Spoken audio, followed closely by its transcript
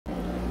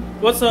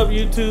What's up,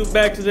 YouTube?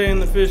 Back today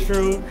in the fish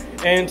room,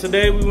 and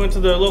today we went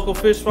to the local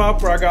fish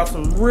swap where I got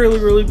some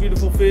really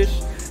beautiful fish.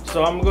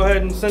 So I'm gonna go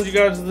ahead and send you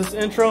guys this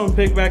intro and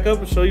pick back up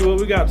and show you what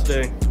we got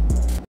today.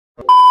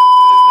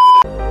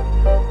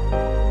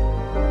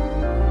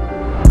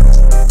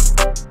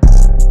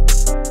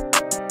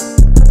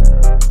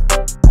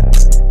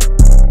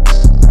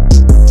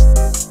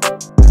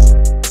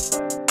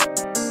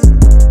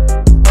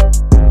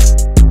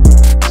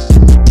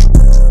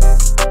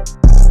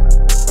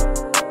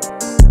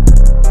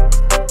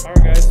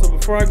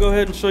 Before I go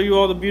ahead and show you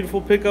all the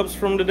beautiful pickups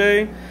from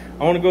today,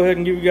 I want to go ahead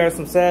and give you guys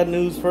some sad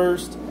news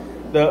first.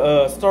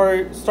 The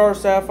Star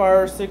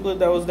Sapphire cichlid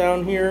that was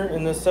down here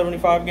in this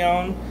 75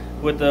 gallon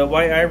with the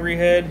white ivory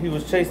head, he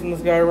was chasing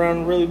this guy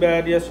around really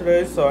bad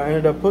yesterday, so I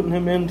ended up putting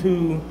him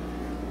into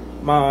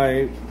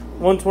my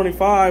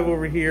 125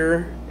 over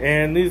here,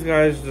 and these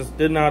guys just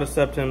did not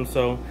accept him.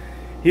 So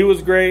he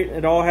was great.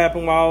 It all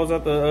happened while I was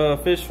at the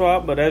fish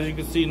swap, but as you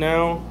can see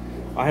now,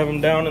 I have him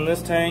down in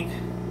this tank.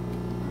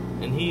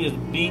 And he is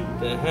beat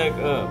the heck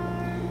up.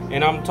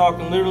 And I'm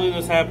talking literally,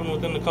 this happened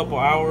within a couple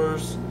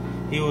hours.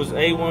 He was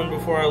A1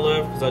 before I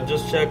left because I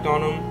just checked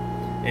on him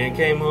and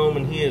came home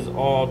and he is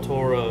all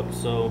tore up.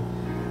 So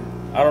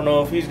I don't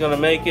know if he's gonna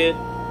make it,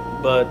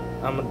 but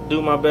I'm gonna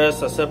do my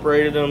best. I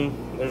separated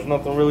him. There's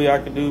nothing really I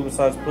could do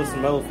besides put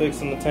some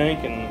Melafix in the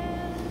tank and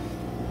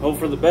hope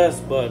for the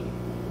best, but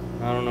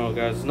I don't know,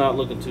 guys, it's not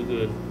looking too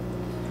good.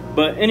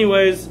 But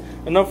anyways,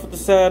 enough with the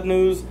sad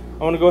news.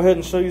 I want to go ahead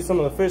and show you some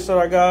of the fish that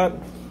I got.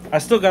 I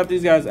still got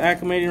these guys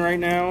acclimating right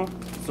now.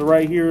 So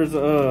right here is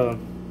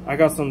I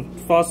got some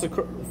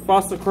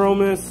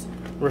Phostochromis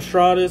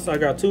rostratus. I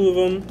got 2 of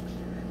them.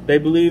 They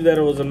believe that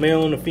it was a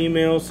male and a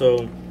female,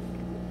 so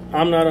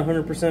I'm not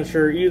 100%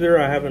 sure either.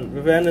 I haven't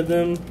vented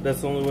them.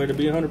 That's the only way to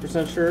be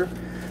 100% sure.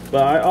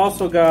 But I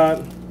also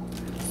got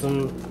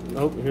some,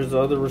 oh, here's the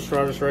other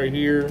rostratus right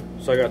here.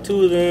 So I got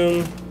 2 of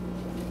them.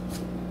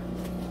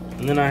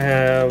 And then I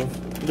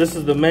have, this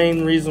is the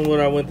main reason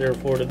what I went there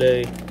for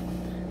today,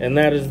 and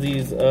that is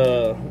these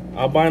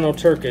albino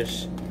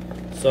Turkish.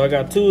 So I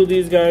got 2 of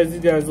these guys.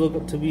 These guys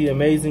look to be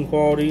amazing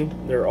quality.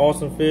 They're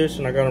awesome fish,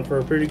 and I got them for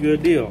a pretty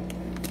good deal.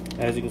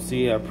 As you can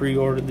see, I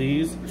pre-ordered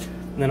these.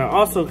 And then I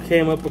also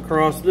came up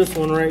across this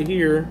one right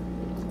here,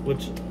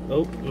 which,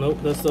 oh, nope,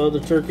 that's the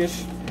other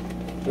Turkish.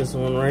 This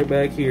one right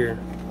back here.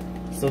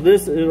 So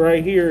this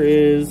right here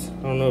is,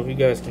 I don't know if you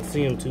guys can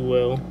see them too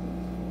well.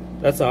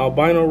 That's an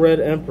albino red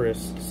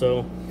empress.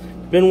 So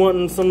been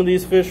wanting some of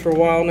these fish for a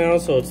while now,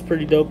 so it's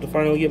pretty dope to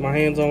finally get my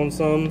hands on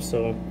some.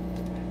 So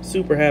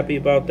super happy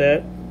about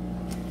that.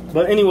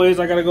 But anyways,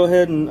 I gotta go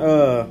ahead and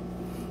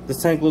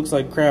this tank looks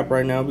like crap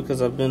right now because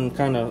I've been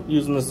kind of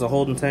using this as a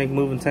holding tank,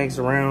 moving tanks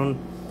around.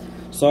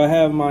 So I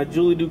have my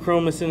Julie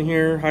Duchromis in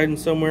here hiding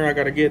somewhere. I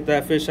gotta get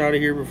that fish out of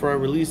here before I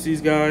release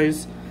these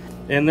guys,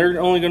 and they're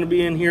only gonna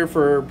be in here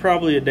for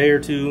probably a day or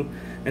 2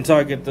 until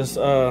I get this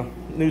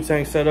new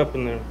tank set up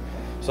in there.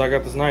 So I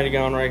got this 90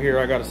 gallon right here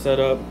I gotta set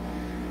up.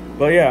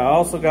 But yeah, I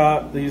also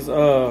got these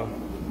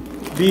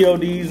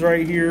BODs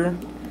right here.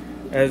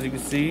 As you can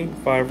see,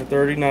 5 for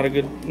 30,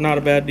 not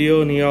a bad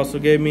deal. And he also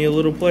gave me a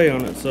little play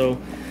on it. So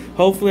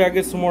hopefully I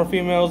get some more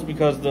females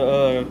because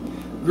the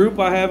group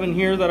I have in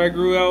here that I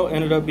grew out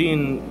ended up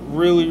being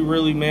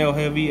really male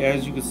heavy.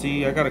 As you can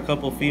see, I got a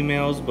couple of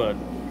females, but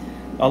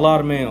a lot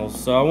of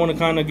males. So I want to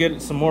kind of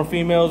get some more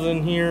females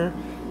in here.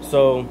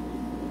 So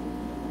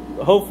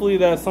hopefully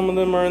that some of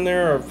them are in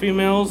there are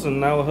females,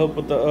 and that will help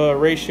with the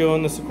ratio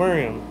in this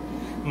aquarium.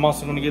 I'm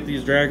also going to get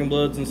these dragon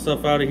bloods and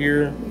stuff out of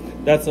here.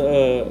 That's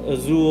a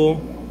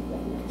Azul,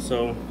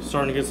 so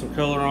starting to get some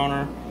color on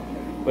her.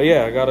 But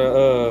yeah, I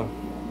gotta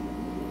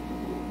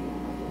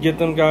get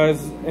them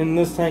guys in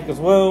this tank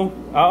as well.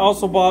 I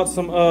also bought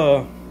some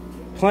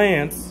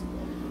plants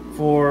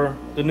for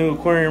the new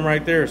aquarium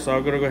right there, so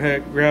I'm gonna go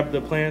ahead and grab the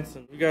plants.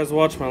 And if you guys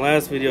watched my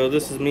last video,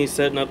 this is me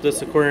setting up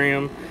this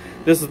aquarium.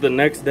 This is the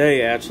next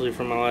day actually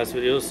from my last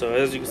video. So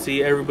as you can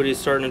see, everybody's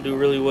starting to do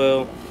really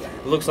well.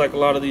 It looks like a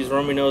lot of these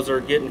Rominos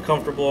are getting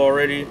comfortable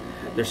already.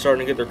 They're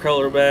starting to get their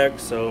color back,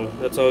 so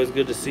that's always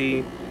good to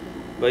see.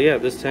 But yeah,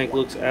 this tank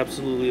looks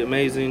absolutely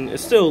amazing.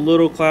 It's still a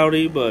little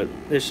cloudy, but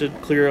it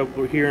should clear up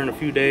here in a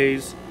few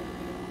days.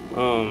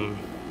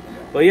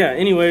 But yeah,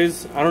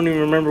 anyways, I don't even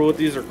remember what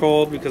these are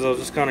called because I was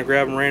just kind of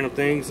grabbing random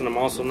things, and I'm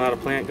also not a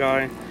plant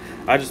guy.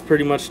 I just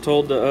pretty much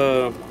told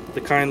the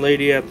kind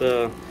lady at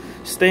the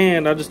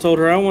stand, I just told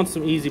her I want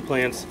some easy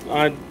plants.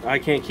 I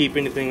can't keep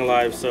anything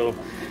alive, so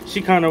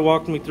she kind of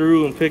walked me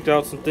through and picked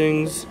out some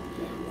things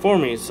for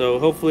me. So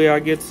hopefully I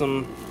get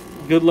some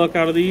good luck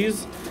out of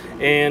these.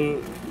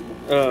 And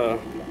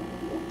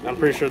I'm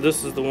pretty sure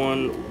this is the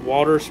one,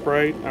 Water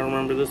Sprite. I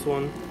remember this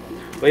one.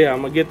 But yeah,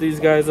 I'm gonna get these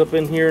guys up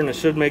in here, and it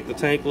should make the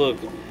tank look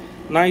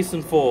nice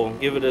and full.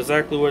 Give it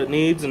exactly what it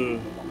needs,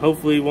 and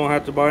hopefully you won't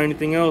have to buy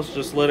anything else.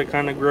 Just let it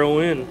kind of grow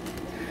in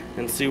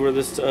and see where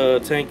this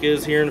tank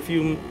is here in a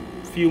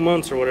few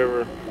months or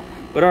whatever.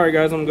 But alright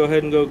guys, I'm gonna go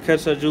ahead and go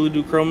catch that Julie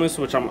Duchromis,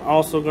 which I'm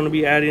also gonna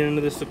be adding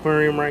into this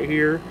aquarium right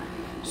here.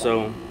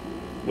 So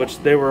which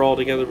they were all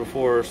together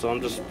before, so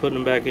I'm just putting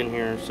them back in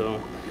here.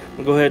 So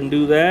I'll go ahead and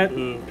do that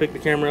and pick the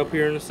camera up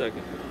here in a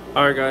second.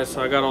 Alright guys,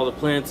 so I got all the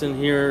plants in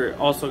here.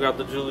 Also got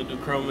the Julie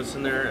Duchromis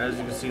in there. As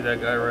you can see,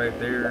 that guy right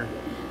there,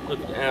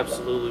 looking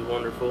absolutely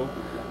wonderful.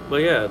 But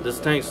yeah, this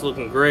tank's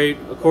looking great.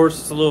 Of course,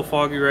 it's a little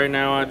foggy right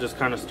now. I just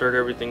kind of stirred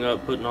everything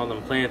up, putting all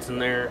them plants in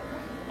there.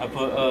 I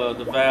put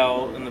the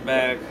Val in the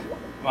back.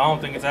 Well, I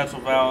don't think it's actual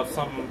Val, it's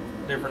some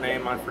different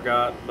name, I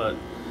forgot, but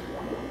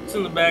it's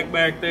in the back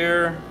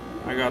there.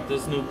 I got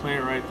this new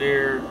plant right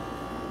there,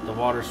 the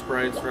water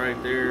sprites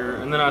right there,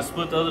 and then I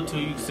split the other two.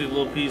 You can see the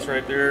little piece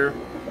right there,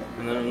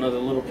 and then another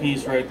little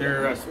piece right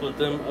there. I split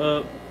them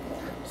up.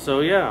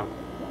 So yeah,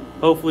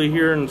 hopefully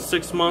here in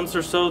 6 months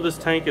or so, this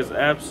tank is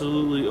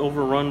absolutely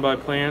overrun by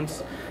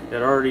plants.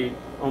 It already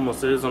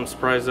almost is. I'm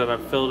surprised that I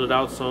filled it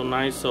out so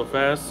nice so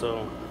fast.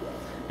 So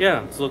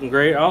yeah, it's looking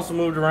great. I also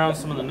moved around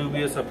some of the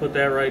Nubius. I put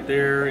that right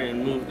there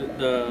and moved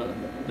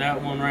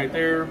that one right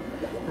there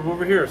from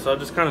over here. So I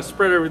just kind of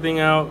spread everything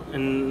out,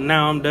 and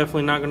now I'm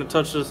definitely not going to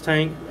touch this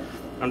tank.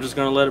 I'm just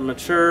going to let it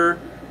mature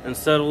and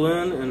settle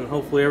in, and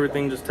hopefully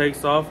everything just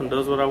takes off and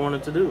does what I want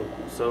it to do.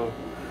 So,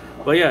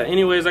 but yeah,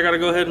 anyways, I got to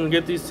go ahead and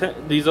get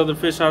these other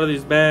fish out of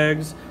these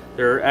bags.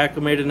 They're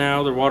acclimated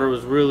now. Their water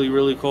was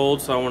really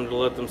cold, so I wanted to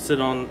let them sit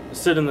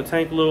in the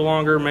tank a little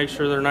longer, make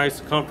sure they're nice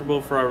and comfortable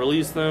before I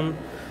release them.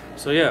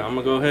 So yeah, I'm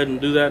gonna go ahead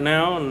and do that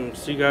now and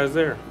see you guys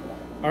there.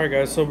 Alright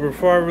guys, so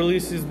before I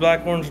release these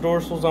black orange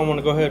dorsals, I want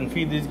to go ahead and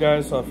feed these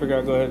guys. So I figured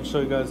I'd go ahead and show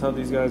you guys how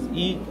these guys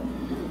eat.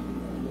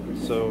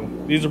 So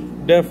these are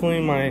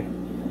definitely my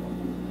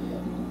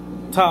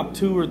top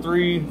 2 or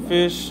 3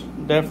 fish.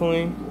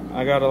 Definitely,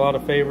 I got a lot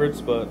of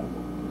favorites, but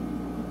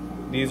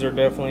these are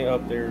definitely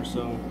up there.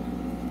 So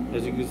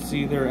as you can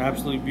see, they're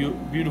absolutely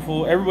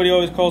beautiful. Everybody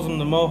always calls them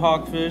the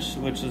Mohawk fish,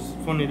 which is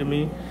funny to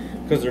me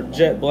because they're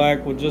jet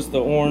black with just the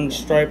orange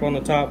stripe on the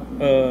top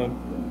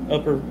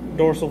upper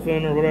dorsal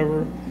fin or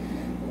whatever.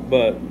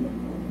 But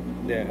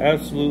yeah,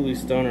 absolutely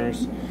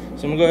stunners. So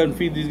I'm gonna go ahead and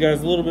feed these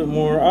guys a little bit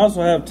more. I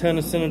also have 10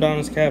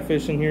 Asynodontis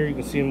catfish in here. You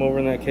can see them over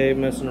in that cave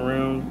messing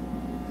around.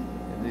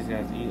 Yeah, these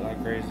guys eat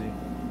like crazy.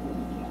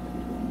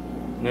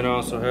 And then I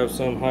also have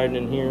some hiding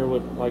in here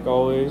with, like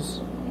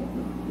always.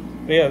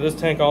 But yeah, this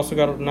tank also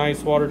got a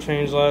nice water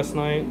change last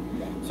night,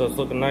 so it's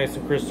looking nice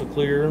and crystal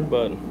clear,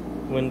 but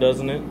when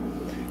doesn't it?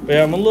 But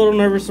yeah, I'm a little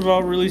nervous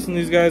about releasing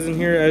these guys in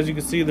here. As you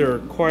can see, they're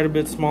quite a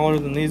bit smaller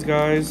than these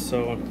guys,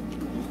 so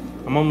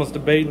I'm almost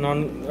debating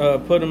on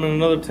putting them in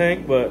another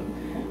tank, but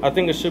I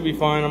think it should be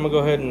fine. I'm gonna go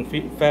ahead and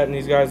fatten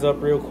these guys up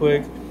real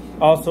quick.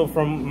 Also,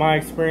 from my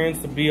experience,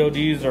 the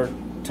BODs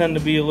tend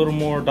to be a little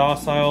more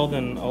docile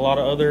than a lot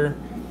of other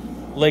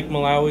Lake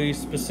Malawi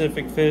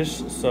specific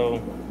fish.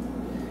 So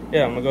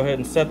yeah, I'm gonna go ahead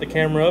and set the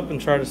camera up and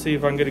try to see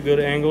if I can get a good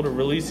angle to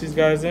release these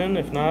guys in.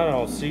 If not,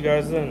 I'll see you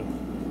guys then.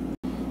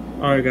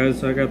 Alright guys,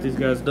 so I got these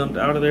guys dumped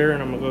out of there,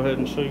 and I'm gonna go ahead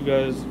and show you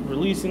guys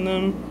releasing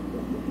them.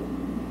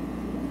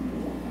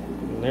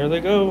 And there they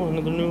go,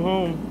 into their new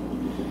home.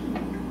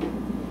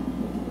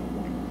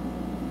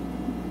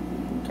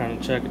 Kind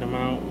of checking them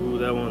out. Ooh,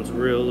 that one's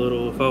real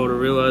little. If I would have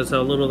realized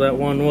how little that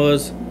one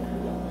was.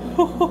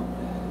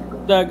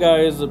 That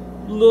guy is a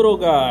little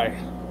guy.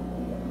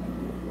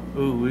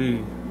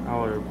 Ooh-wee. I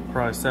would have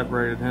probably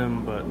separated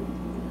him, but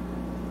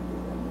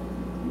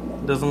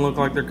doesn't look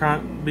like they're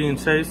being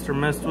chased or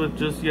messed with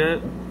just yet.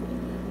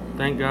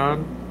 Thank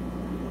God.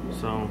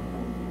 So,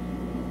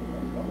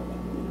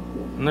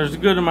 and there's a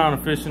good amount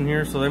of fish in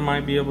here, so they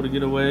might be able to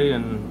get away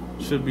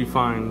and should be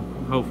fine,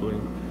 hopefully.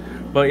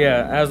 But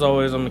yeah, as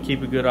always, I'm gonna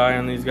keep a good eye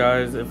on these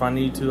guys. If I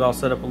need to, I'll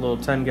set up a little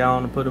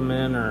 10-gallon to put them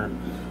in, or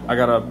I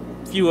got a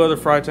few other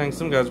fry tanks.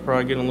 Some guys are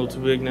probably getting a little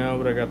too big now,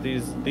 but I got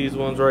these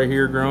ones right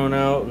here growing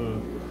out,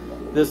 and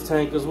this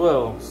tank as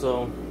well.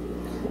 So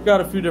got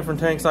a few different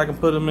tanks I can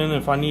put them in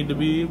if I need to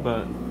be,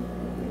 but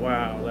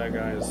wow, that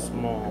guy is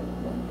small.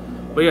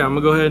 But yeah, I'm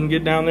gonna go ahead and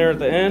get down there at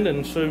the end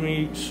and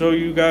show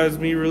you guys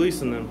me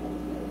releasing them.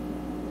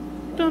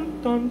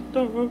 Dun, dun,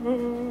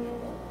 dun.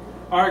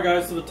 Alright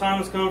guys, so the time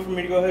has come for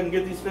me to go ahead and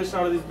get these fish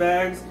out of these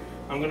bags.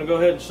 I'm gonna go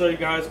ahead and show you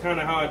guys kind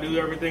of how I do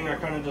everything. I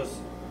kind of just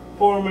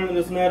pour them into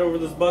this net over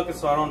this bucket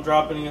so I don't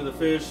drop any of the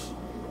fish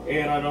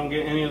and I don't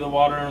get any of the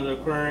water into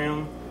the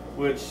aquarium,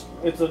 which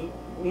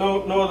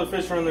no other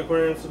fish are in the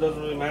aquarium, so it doesn't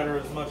really matter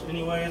as much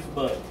anyways.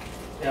 But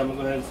yeah, I'm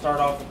gonna go ahead and start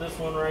off with this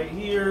one right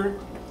here,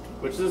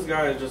 which this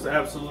guy is just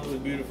absolutely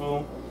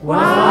beautiful. Wow!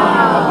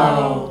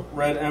 Albino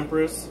Red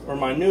Empress, or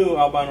my new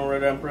Albino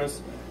Red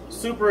Empress.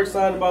 Super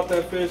excited about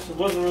that fish.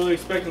 Wasn't really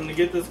expecting to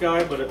get this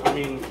guy, but I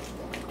mean,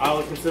 I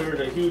would consider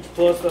it a huge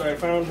plus that I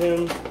found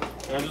him,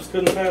 and I just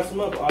couldn't pass him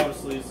up,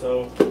 obviously.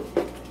 So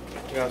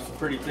I got some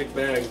pretty thick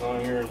bags on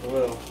here as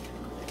well.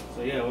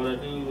 So yeah, what I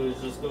do is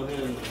just go ahead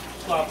and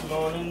plop them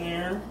on in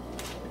there,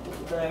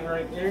 put the bag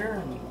right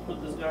there, and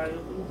put this guy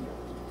open.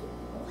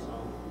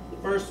 So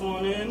first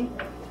one in,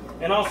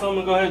 and also I'm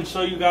gonna go ahead and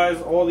show you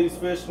guys all these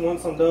fish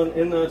once I'm done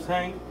in the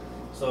tank.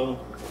 So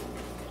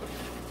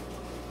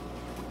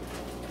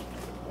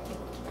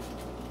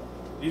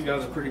these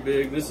guys are pretty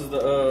big. This is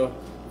the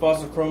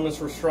Phosphochromous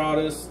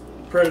rostratus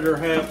predator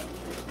hap.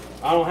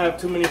 I don't have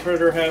too many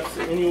predator hats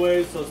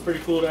anyway, so it's pretty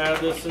cool to add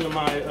this into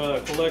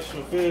my collection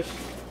of fish.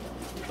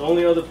 The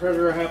only other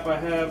predator hat I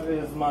have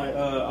is my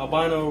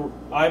albino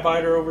eye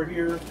biter over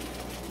here.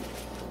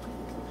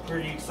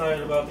 Pretty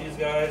excited about these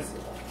guys.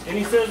 And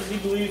he says he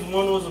believes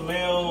one was a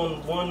male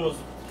and one was,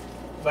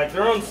 like,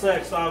 they're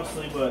unsexed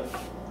obviously, but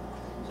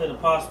said a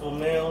possible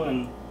male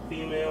and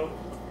female.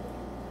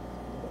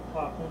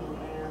 Pop in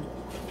there.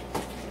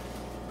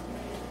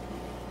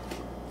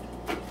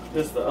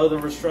 This is the other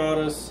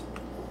Rostratus.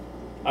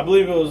 I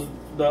believe it was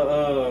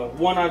the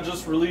one I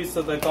just released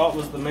that they thought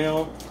was the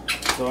male.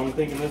 So I'm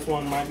thinking this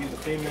one might be the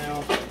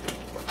female.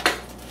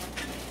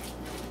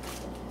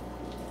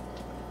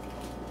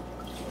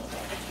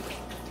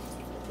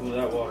 Ooh,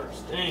 that water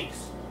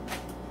stinks.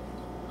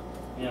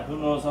 Yeah, who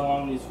knows how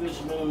long these fish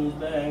have been in these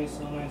bags,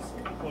 so I'm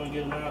going to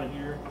get them out of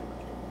here.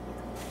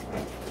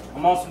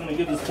 I'm also going to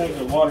give this tank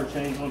a water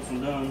change once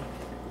I'm done.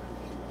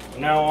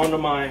 Now on to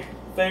my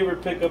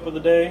favorite pickup of the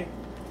day,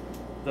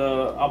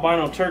 the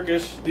albino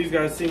Turkish. These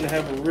guys seem to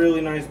have a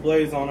really nice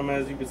blaze on them,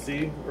 as you can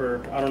see,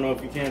 or I don't know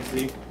if you can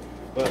see,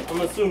 but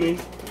I'm assuming.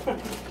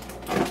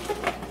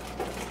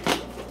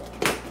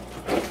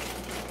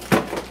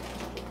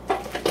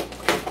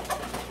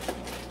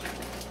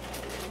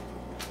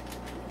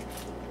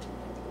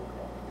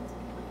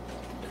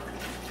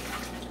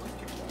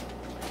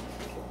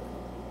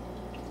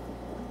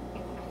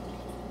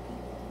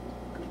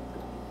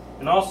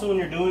 And also, when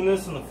you're doing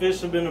this and the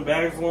fish have been in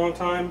bags a long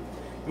time,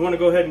 you want to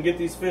go ahead and get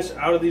these fish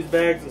out of these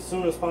bags as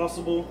soon as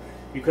possible,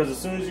 because as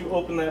soon as you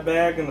open that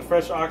bag and the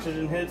fresh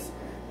oxygen hits,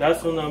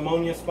 that's when the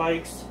ammonia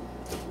spikes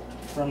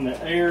from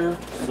the air.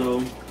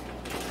 So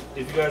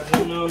if you guys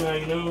didn't know, now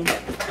you know.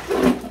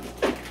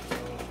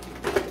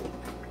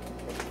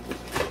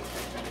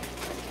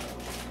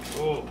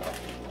 Oh,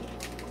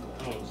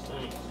 it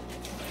stinks.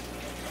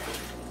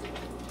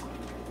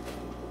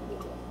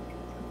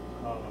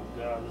 Oh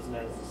my god, this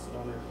guy's a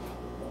stunner.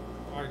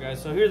 Alright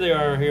guys, so here they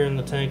are here in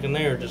the tank, and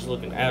they are just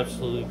looking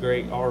absolutely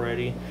great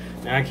already.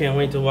 And I can't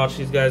wait to watch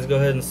these guys go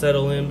ahead and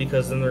settle in,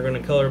 because then they're going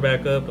to color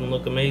back up and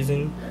look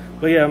amazing.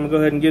 But yeah, I'm going to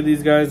go ahead and give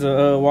these guys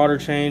a water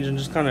change and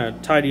just kind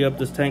of tidy up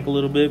this tank a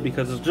little bit,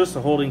 because it's just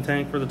a holding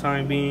tank for the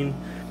time being,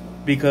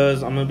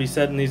 because I'm going to be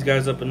setting these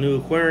guys up a new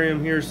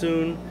aquarium here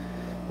soon,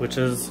 which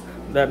is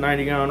that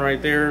 90 gallon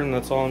right there, and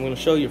that's all I'm going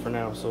to show you for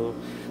now. So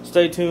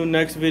stay tuned,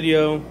 next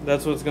video,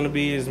 that's what it's going to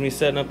be, is me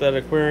setting up that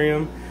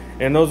aquarium.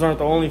 And those aren't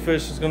the only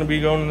fish that's going to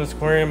be going in this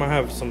aquarium. I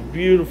have some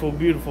beautiful,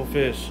 beautiful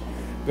fish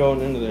going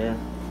into there.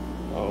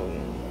 Oh,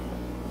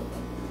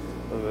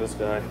 look at this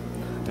guy.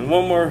 And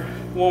one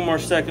more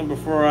second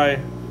before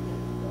I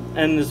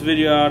end this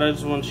video out, I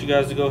just want you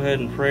guys to go ahead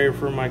and pray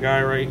for my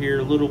guy right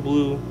here, Little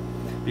Blue,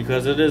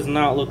 because it is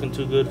not looking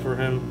too good for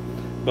him.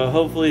 But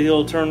hopefully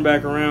he'll turn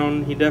back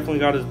around. He definitely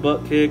got his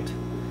butt kicked.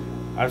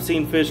 I've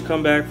seen fish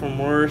come back from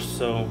worse,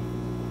 so...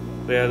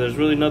 But yeah, there's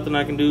really nothing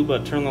I can do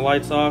but turn the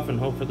lights off and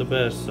hope for the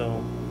best.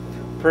 So,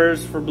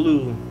 prayers for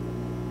Blue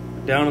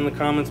down in the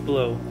comments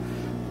below.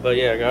 But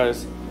yeah,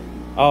 guys,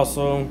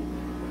 also,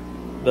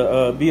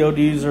 the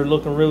BODs are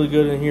looking really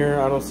good in here.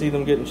 I don't see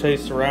them getting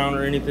chased around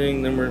or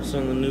anything. Then we're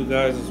sending the new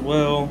guys as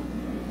well.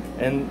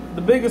 And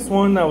the biggest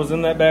one that was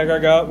in that bag I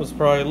got was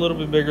probably a little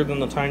bit bigger than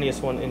the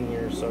tiniest one in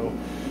here. So,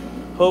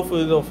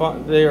 hopefully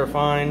they are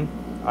fine.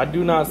 I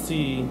do not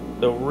see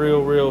the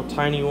real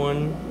tiny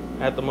one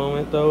at the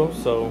moment though,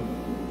 so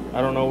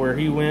I don't know where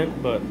he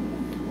went, but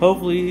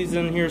hopefully he's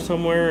in here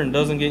somewhere and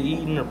doesn't get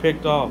eaten or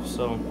picked off.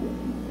 So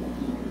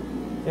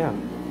yeah,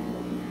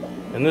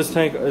 and this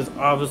tank is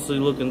obviously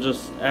looking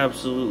just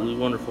absolutely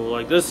wonderful.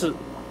 Like this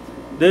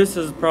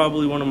is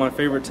probably one of my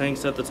favorite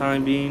tanks at the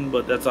time being,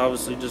 but that's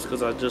obviously just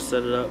because I just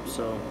set it up.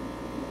 So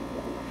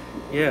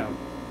yeah,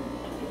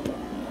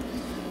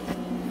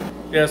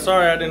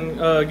 sorry I didn't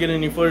get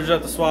any footage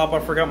at the swap. I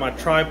forgot my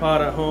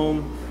tripod at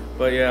home.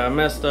 But yeah, I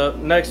messed up.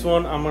 Next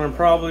one, I'm going to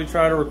probably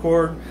try to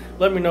record.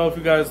 Let me know if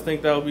you guys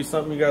think that would be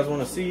something you guys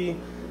want to see.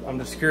 I'm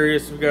just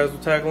curious if you guys will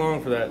tag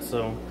along for that.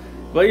 So,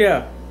 but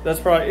yeah, that's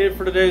probably it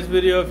for today's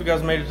video. If you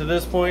guys made it to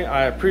this point,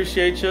 I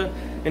appreciate you.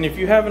 And if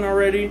you haven't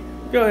already,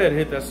 go ahead and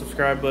hit that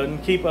subscribe button.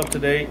 Keep up to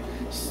date.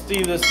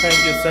 See this tank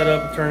get set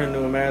up and turn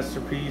into a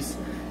masterpiece.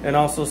 And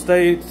also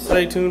stay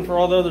tuned for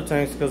all the other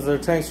tanks, because their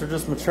tanks are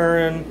just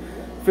maturing.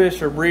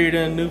 Fish are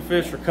breeding. New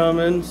fish are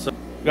coming. So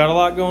got a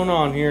lot going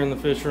on here in the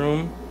fish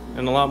room.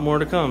 And a lot more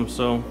to come.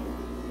 So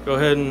go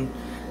ahead and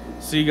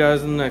see you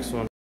guys in the next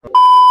one.